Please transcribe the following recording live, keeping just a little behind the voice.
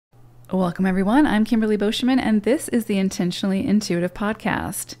Welcome, everyone. I'm Kimberly Boschman, and this is the Intentionally Intuitive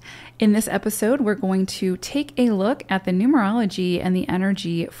podcast. In this episode, we're going to take a look at the numerology and the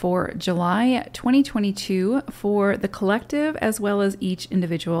energy for July 2022 for the collective as well as each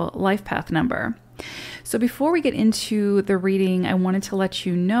individual life path number. So before we get into the reading, I wanted to let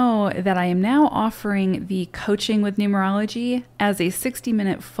you know that I am now offering the Coaching with Numerology as a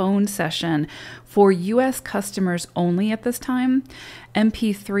 60-minute phone session for U.S. customers only at this time.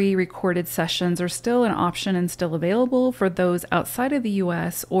 MP3 recorded sessions are still an option and still available for those outside of the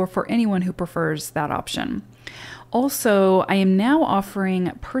U.S. or for anyone who prefers that option. Also, I am now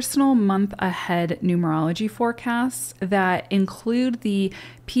offering personal month ahead numerology forecasts that include the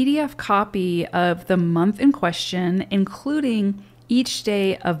PDF copy of the month in question, including each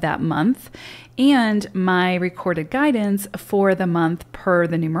day of that month, and my recorded guidance for the month per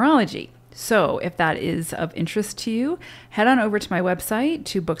the numerology. So if that is of interest to you, head on over to my website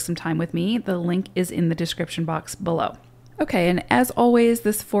to book some time with me. The link is in the description box below. Okay, and as always,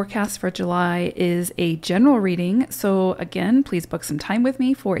 this forecast for July is a general reading. So again, please book some time with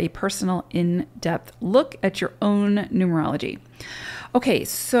me for a personal in-depth look at your own numerology. Okay,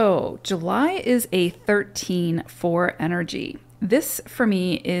 so July is a 13-4 energy. This for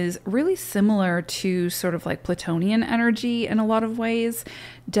me is really similar to sort of like Plutonian energy in a lot of ways.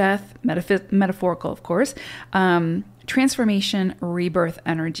 Death, metaphorical, of course. Transformation, rebirth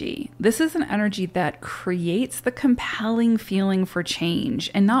energy. This is an energy that creates the compelling feeling for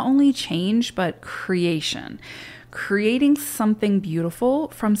change, and not only change, but creation. Creating something beautiful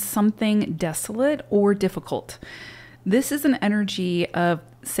from something desolate or difficult. This is an energy of,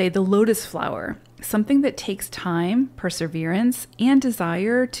 say, the lotus flower, something that takes time, perseverance, and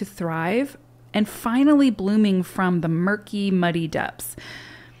desire to thrive, and finally blooming from the murky, muddy depths.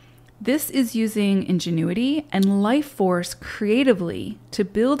 This is using ingenuity and life force creatively to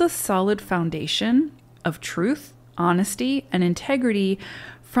build a solid foundation of truth, honesty, and integrity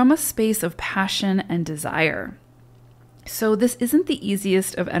from a space of passion and desire. So this isn't the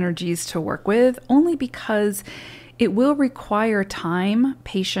easiest of energies to work with, only because it will require time,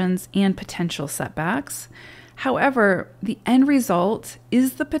 patience, and potential setbacks. However, the end result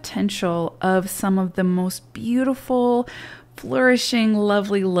is the potential of some of the most beautiful, flourishing,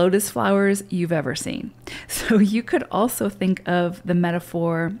 lovely lotus flowers you've ever seen. So you could also think of the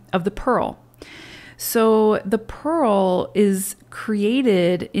metaphor of the pearl. So the pearl is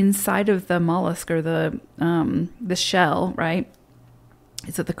created inside of the mollusk or the shell, right?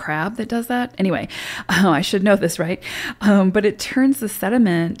 Is it the crab that does that? Anyway, I should know this, right? But it turns the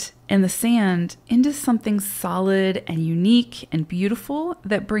sediment and the sand into something solid and unique and beautiful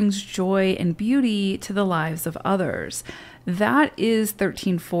that brings joy and beauty to the lives of others. That is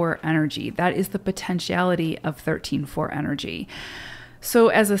 13-4 energy. That is the potentiality of 13-4 energy. So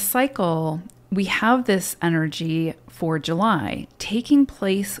as a cycle, we have this energy for July taking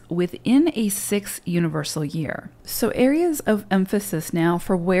place within a 6 universal year. So areas of emphasis now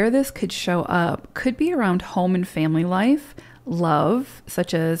for where this could show up could be around home and family life, love,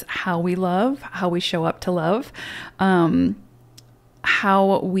 such as how we love, how we show up to love,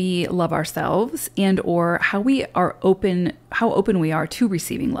 how we love ourselves, and or how open we are to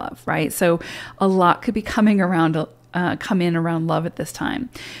receiving love, right? So a lot could be come in around love at this time.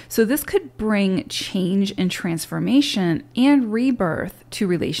 So this could bring change and transformation and rebirth to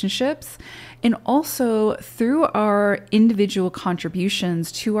relationships, and also through our individual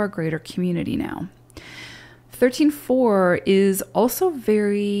contributions to our greater community now. 13-4 is also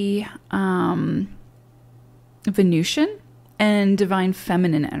very Venusian and divine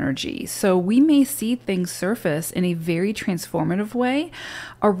feminine energy. So we may see things surface in a very transformative way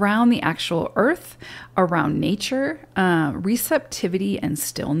around the actual earth, around nature, receptivity and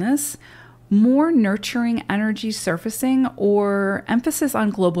stillness, more nurturing energy surfacing, or emphasis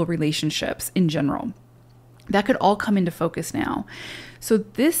on global relationships in general. That could all come into focus now. So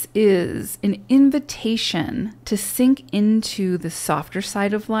this is an invitation to sink into the softer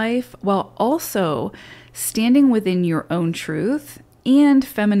side of life while also standing within your own truth and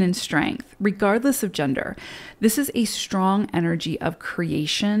feminine strength, regardless of gender. This is a strong energy of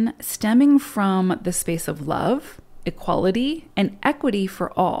creation stemming from the space of love, equality, and equity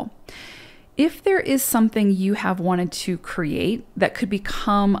for all. If there is something you have wanted to create that could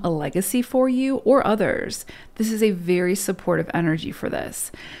become a legacy for you or others, this is a very supportive energy for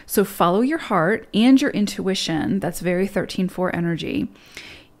this. So follow your heart and your intuition. That's very 13-4 energy,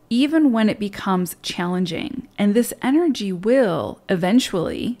 even when it becomes challenging. And this energy will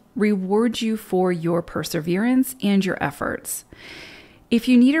eventually reward you for your perseverance and your efforts. If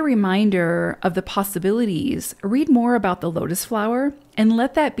you need a reminder of the possibilities, read more about the lotus flower and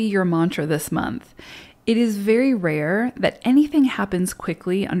let that be your mantra this month. It is very rare that anything happens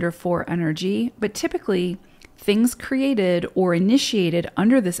quickly under 4 energy, but typically things created or initiated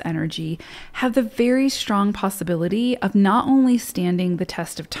under this energy have the very strong possibility of not only standing the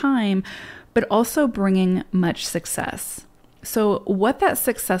test of time, but also bringing much success. So what that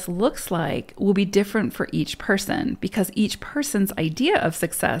success looks like will be different for each person because each person's idea of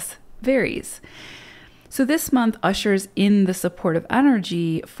success varies. So this month ushers in the supportive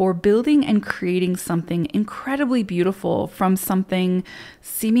energy for building and creating something incredibly beautiful from something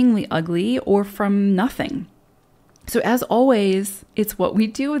seemingly ugly or from nothing. So as always, it's what we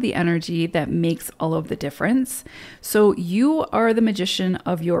do with the energy that makes all of the difference. So you are the magician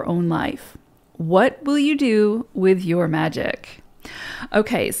of your own life. What will you do with your magic?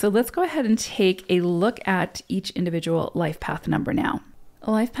 Okay, so let's go ahead and take a look at each individual life path number now.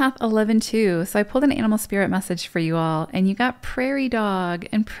 Life path 11-2. So I pulled an animal spirit message for you all, and you got prairie dog.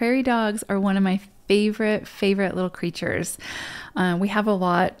 And prairie dogs are one of my favorite little creatures. We have a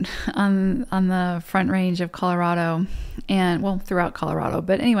lot on the Front Range of Colorado, and well, throughout Colorado.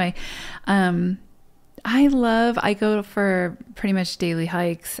 But anyway, I go for pretty much daily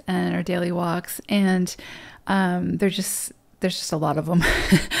hikes or daily walks, and there's just a lot of them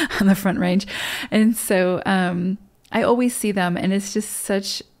on the Front Range. And so I always see them, and it's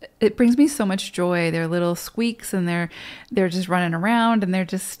just it brings me so much joy. They're little squeaks, and they're just running around, and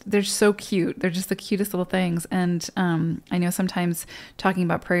they're so cute. They're just the cutest little things. And I know sometimes talking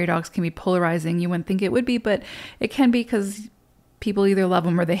about prairie dogs can be polarizing. You wouldn't think it would be, but it can be because people either love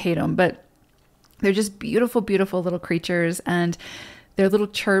them or they hate them. But they're just beautiful, beautiful little creatures, and their little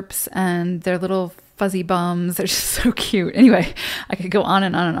chirps and their little fuzzy bums. They're just so cute. Anyway, I could go on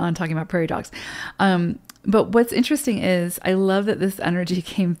and on and on talking about prairie dogs. But what's interesting is I love that this energy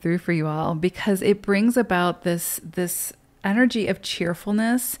came through for you all because it brings about this energy of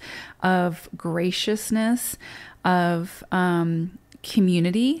cheerfulness, of graciousness, of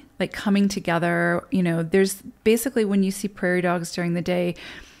community, like coming together. You know, there's basically when you see prairie dogs during the day,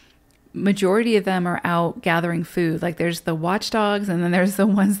 majority of them are out gathering food. Like there's the watchdogs, and then there's the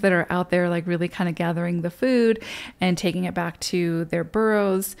ones that are out there like really kind of gathering the food and taking it back to their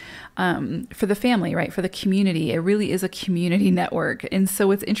burrows for the family, right? For the community. It really is a community network. And so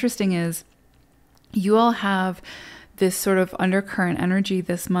what's interesting is you all have this sort of undercurrent energy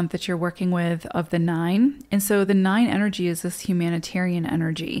this month that you're working with of the 9. And so the 9 energy is this humanitarian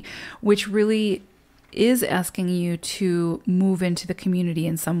energy, which really is asking you to move into the community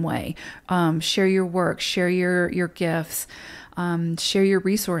in some way. Share your work, share your gifts, share your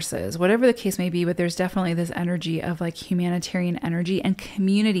resources, whatever the case may be. But there's definitely this energy of like humanitarian energy and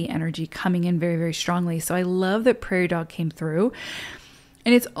community energy coming in very, very strongly. So I love that prairie dog came through.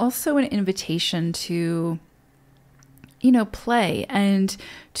 And it's also an invitation to, play and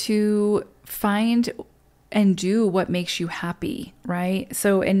to find and do what makes you happy, right?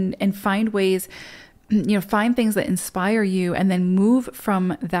 So, and find ways, find things that inspire you and then move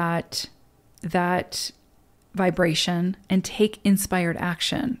from that vibration and take inspired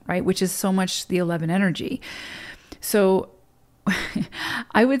action, right? Which is so much the 11 energy. So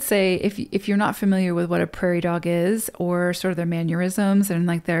I would say if you're not familiar with what a prairie dog is or sort of their mannerisms and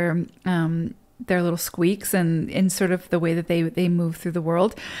like their little squeaks and sort of the way that they move through the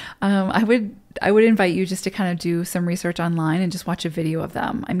world, I would invite you just to kind of do some research online and just watch a video of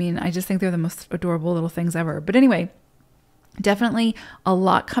them. I mean, I just think they're the most adorable little things ever. But anyway, definitely a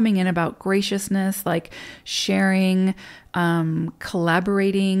lot coming in about graciousness, like sharing,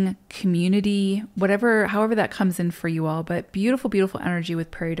 collaborating, community, however that comes in for you all, but beautiful, beautiful energy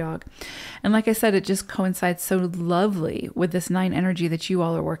with prairie dog. And like I said, it just coincides so lovely with this 9 energy that you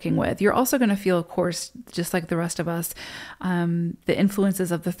all are working with. You're also going to feel, of course, just like the rest of us, the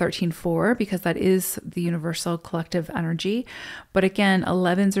influences of the 13-4, because that is the universal collective energy. But again,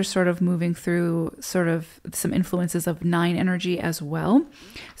 11s are sort of moving through sort of some influences of 9 energy as well.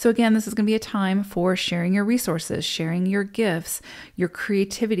 So again, this is going to be a time for sharing your resources, sharing your gifts, your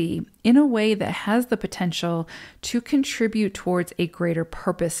creativity in a way that has the potential to contribute towards a greater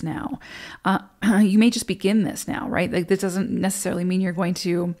purpose now. You may just begin this now, right? Like this doesn't necessarily mean you're going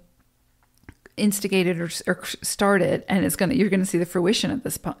to instigate it or start it and you're going to see the fruition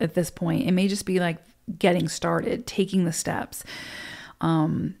at this point. It may just be like getting started, taking the steps.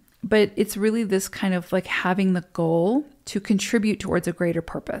 But it's really this kind of like having the goal to contribute towards a greater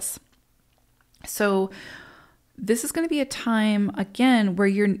purpose. So this is going to be a time, again, where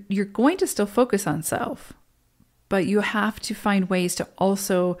you're going to still focus on self, but you have to find ways to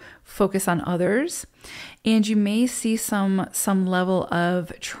also focus on others. And you may see some level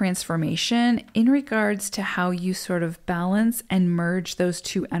of transformation in regards to how you sort of balance and merge those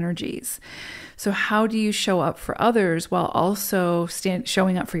two energies. So how do you show up for others while also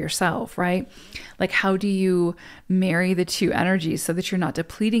showing up for yourself, right? Like, how do you marry the two energies so that you're not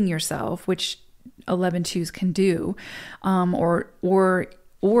depleting yourself, which 11-2s can do, or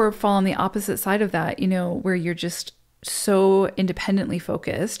fall on the opposite side of that, where you're just so independently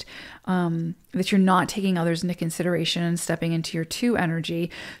focused that you're not taking others into consideration and stepping into your 2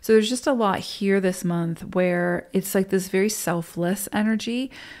 energy. So there's just a lot here this month where it's like this very selfless energy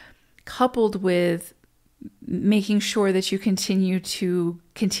coupled with making sure that you continue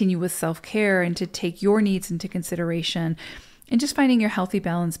with self-care and to take your needs into consideration, and just finding your healthy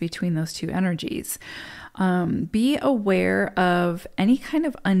balance between those 2 energies. Be aware of any kind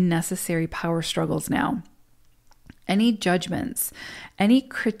of unnecessary power struggles now, any judgments, any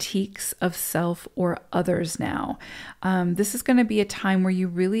critiques of self or others now. This is going to be a time where you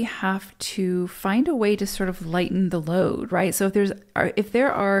really have to find a way to sort of lighten the load, right? So if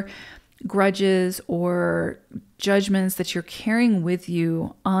there are grudges or judgments that you're carrying with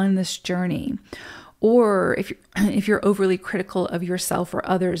you on this journey, or if you're overly critical of yourself or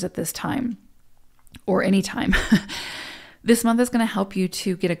others at this time, or any time, this month is going to help you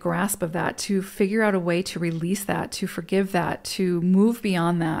to get a grasp of that, to figure out a way to release that, to forgive that, to move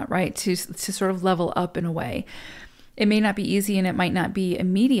beyond that, right? To sort of level up in a way. It may not be easy and it might not be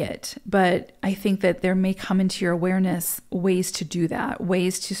immediate, but I think that there may come into your awareness ways to do that,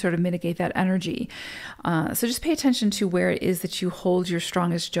 ways to sort of mitigate that energy. So just pay attention to where it is that you hold your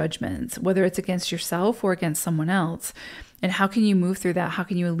strongest judgments, whether it's against yourself or against someone else. And how can you move through that? How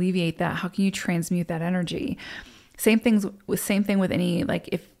can you alleviate that? How can you transmute that energy? Same thing with any, like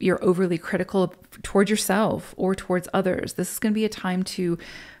if you're overly critical towards yourself or towards others, this is going to be a time to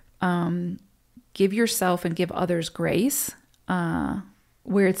give yourself and give others grace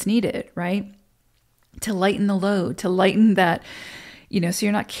where it's needed, right? To lighten the load, to lighten that, so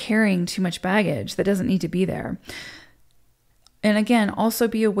you're not carrying too much baggage that doesn't need to be there. And again, also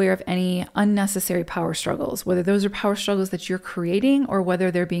be aware of any unnecessary power struggles, whether those are power struggles that you're creating or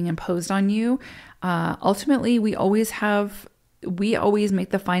whether they're being imposed on you. Ultimately, we always make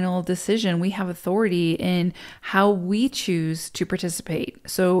the final decision. We have authority in how we choose to participate.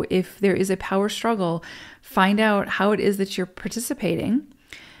 So if there is a power struggle, find out how it is that you're participating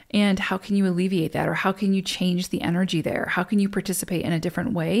and how can you alleviate that, or how can you change the energy there? How can you participate in a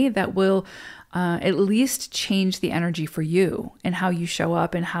different way that will at least change the energy for you and how you show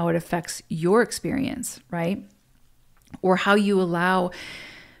up and how it affects your experience, right? Or how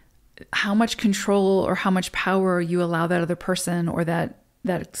much control or how much power you allow that other person or that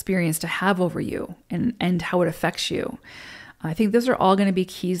experience to have over you, and how it affects you. I think those are all going to be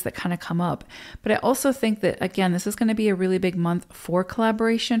keys that kind of come up. But I also think that, again, this is going to be a really big month for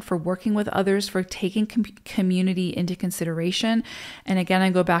collaboration, for working with others, for taking community into consideration. And again,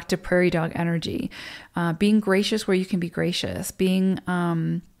 I go back to prairie dog energy, being gracious where you can be gracious,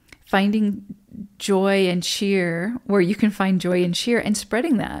 finding joy and cheer where you can find joy and cheer, and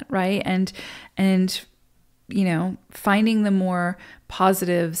spreading that, right? And finding the more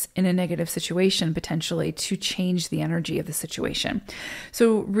positives in a negative situation potentially to change the energy of the situation.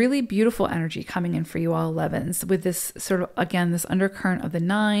 So really beautiful energy coming in for you all 11s with this sort of, again, this undercurrent of the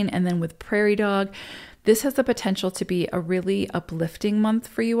 9, and then with prairie dog. This has the potential to be a really uplifting month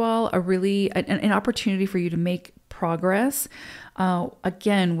for you all, an opportunity for you to make progress.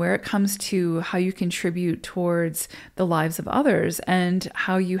 Again, where it comes to how you contribute towards the lives of others and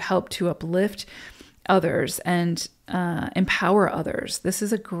how you help to uplift others and empower others. This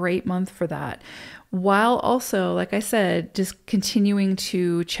is a great month for that. While also, like I said, just continuing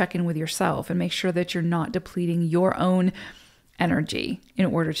to check in with yourself and make sure that you're not depleting your own energy in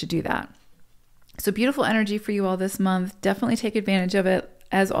order to do that. So beautiful energy for you all this month. Definitely take advantage of it.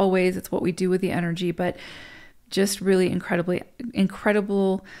 As always, it's what we do with the energy, but just really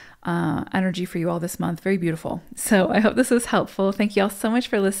incredible energy for you all this month. Very beautiful. So I hope this was helpful. Thank you all so much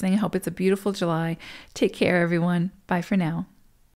for listening. I hope it's a beautiful July. Take care, everyone. Bye for now.